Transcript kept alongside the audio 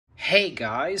Hey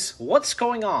guys, what's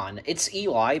going on? It's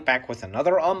Eli back with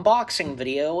another unboxing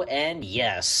video, and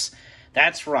yes,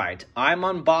 that's right, I'm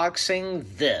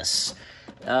unboxing this.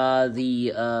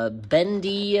 The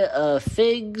Bendy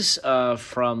Figs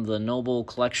from the Noble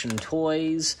Collection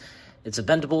Toys. It's a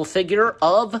bendable figure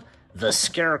of the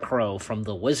Scarecrow from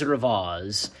The Wizard of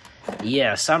Oz.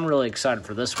 Yes, I'm really excited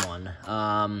for this one.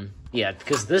 Yeah,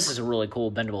 because this is a really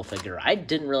cool bendable figure. I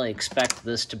didn't really expect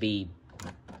this to be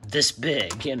this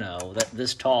big, you know,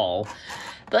 this tall.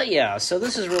 But yeah, so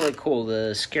this is really cool.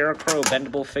 The Scarecrow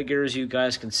bendable figures, you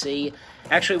guys can see.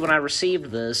 Actually, when I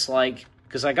received this,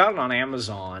 because I got it on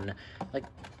Amazon,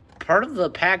 part of the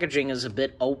packaging is a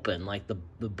bit open, like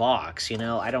the box, you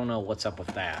know? I don't know what's up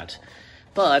with that.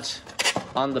 But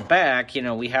on the back, you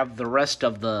know, we have the rest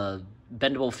of the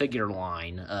bendable figure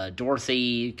line.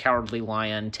 Dorothy, Cowardly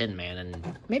Lion, Tin Man,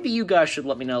 and maybe you guys should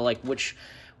let me know, which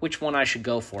one I should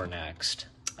go for next.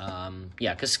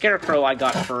 Yeah, because Scarecrow I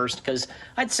got first, because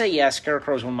I'd say, yeah,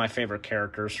 Scarecrow is one of my favorite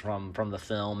characters from the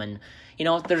film, and, you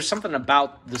know, there's something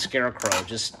about the Scarecrow,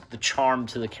 just the charm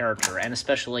to the character, and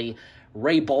especially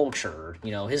Ray Bolcher,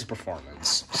 you know, his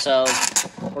performance. So,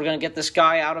 we're gonna get this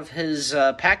guy out of his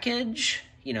package,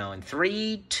 you know, in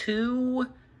 3, 2...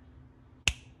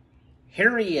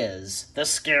 Here he is, the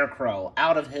Scarecrow,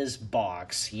 out of his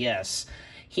box, yes.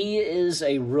 He is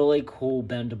a really cool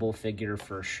bendable figure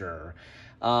for sure.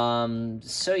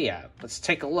 So yeah, let's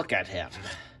take a look at him.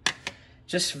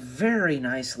 Just very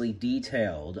nicely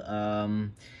detailed.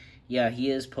 Yeah,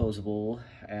 he is posable,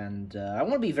 and I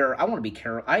want to be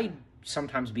careful. I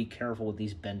sometimes be careful with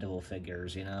these bendable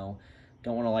figures, you know.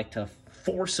 Don't want to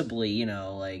forcibly, you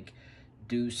know,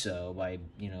 do so by,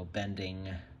 you know, bending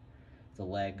the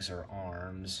legs or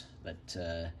arms, but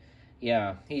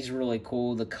yeah, he's really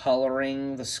cool. The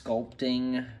coloring, the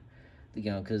sculpting,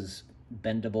 you know, because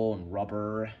bendable and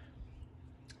rubber,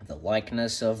 the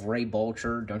likeness of Ray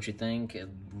Bolcher, don't you think?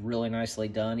 Really nicely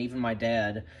done. Even my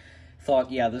dad thought,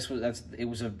 yeah, thinks,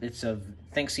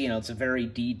 you know, it's a very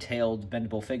detailed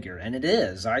bendable figure, and it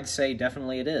is. I'd say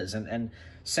definitely it is, and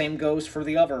same goes for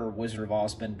the other Wizard of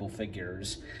Oz bendable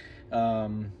figures.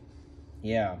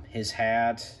 Yeah, his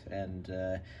hat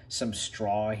and some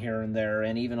straw here and there,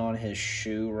 and even on his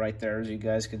shoe right there, as you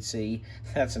guys can see.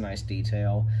 That's a nice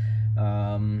detail.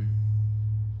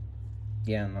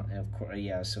 Yeah, and of course,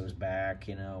 yeah, so his back,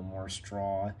 you know, more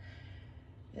straw.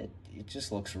 It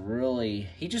just looks really,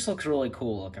 he just looks really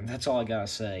cool looking, that's all I gotta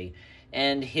say.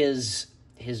 And his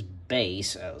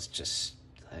base,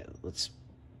 let's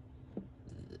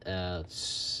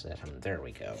set him, there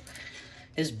we go.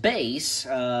 His base,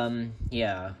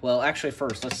 yeah, well, actually,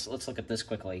 first, let's look at this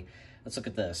quickly. Let's look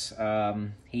at this.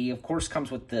 He, of course, comes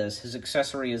with this. His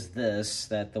accessory is this,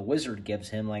 that the wizard gives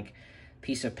him,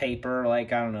 piece of paper, I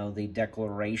don't know, the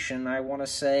declaration, I want to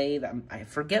say. I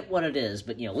forget what it is,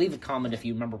 but, you know, leave a comment if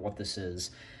you remember what this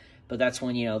is. But that's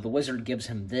when, you know, the wizard gives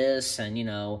him this, and, you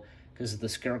know, because the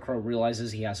Scarecrow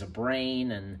realizes he has a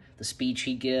brain, and the speech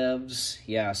he gives,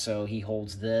 yeah, so he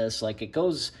holds this. It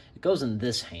goes in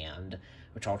this hand,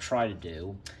 which I'll try to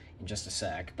do in just a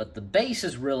sec. But the base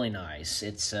is really nice.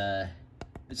 It's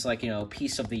like, you know, a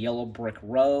piece of the yellow brick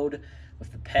road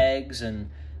with the pegs and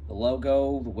the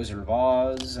logo, the Wizard of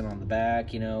Oz, and on the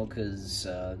back, you know, because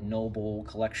Noble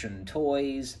Collection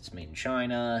Toys, it's made in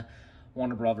China,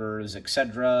 Warner Brothers,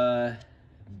 etc.,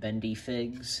 Bendy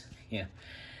Figs, yeah.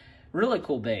 Really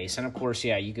cool base, and of course,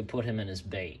 yeah, you could put him in his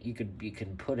base. You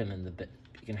can put him in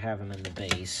you can have him in the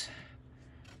base.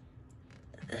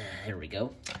 Here we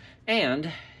go.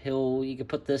 And you could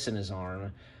put this in his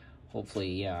arm.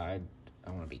 Hopefully, yeah, I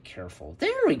want to be careful.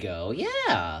 There we go.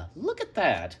 Yeah, look at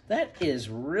that. That is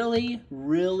really,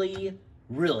 really,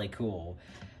 really cool.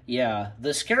 Yeah,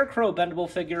 the Scarecrow bendable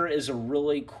figure is a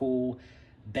really cool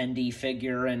bendy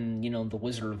figure, and, you know, the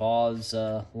Wizard of Oz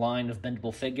line of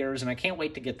bendable figures, and I can't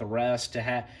wait to get the rest, to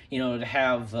have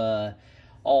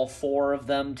all 4 of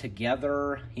them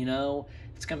together, you know.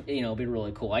 It's gonna, you know, be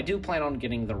really cool. I do plan on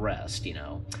getting the rest, you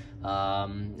know.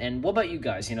 And what about you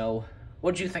guys, you know?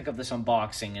 What did you think of this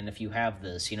unboxing? And if you have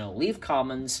this, you know, leave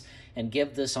comments and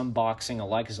give this unboxing a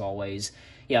like as always.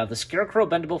 Yeah, the Scarecrow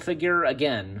bendable figure,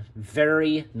 again,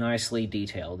 very nicely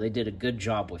detailed. They did a good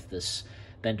job with this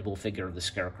bendable figure of the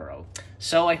Scarecrow.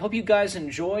 So I hope you guys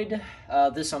enjoyed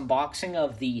this unboxing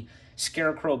of the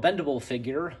Scarecrow bendable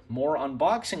figure. More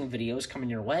unboxing videos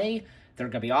coming your way. They're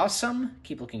going to be awesome.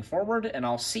 Keep looking forward, and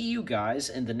I'll see you guys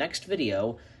in the next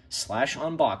video /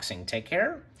 unboxing. Take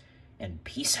care, and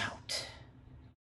peace out.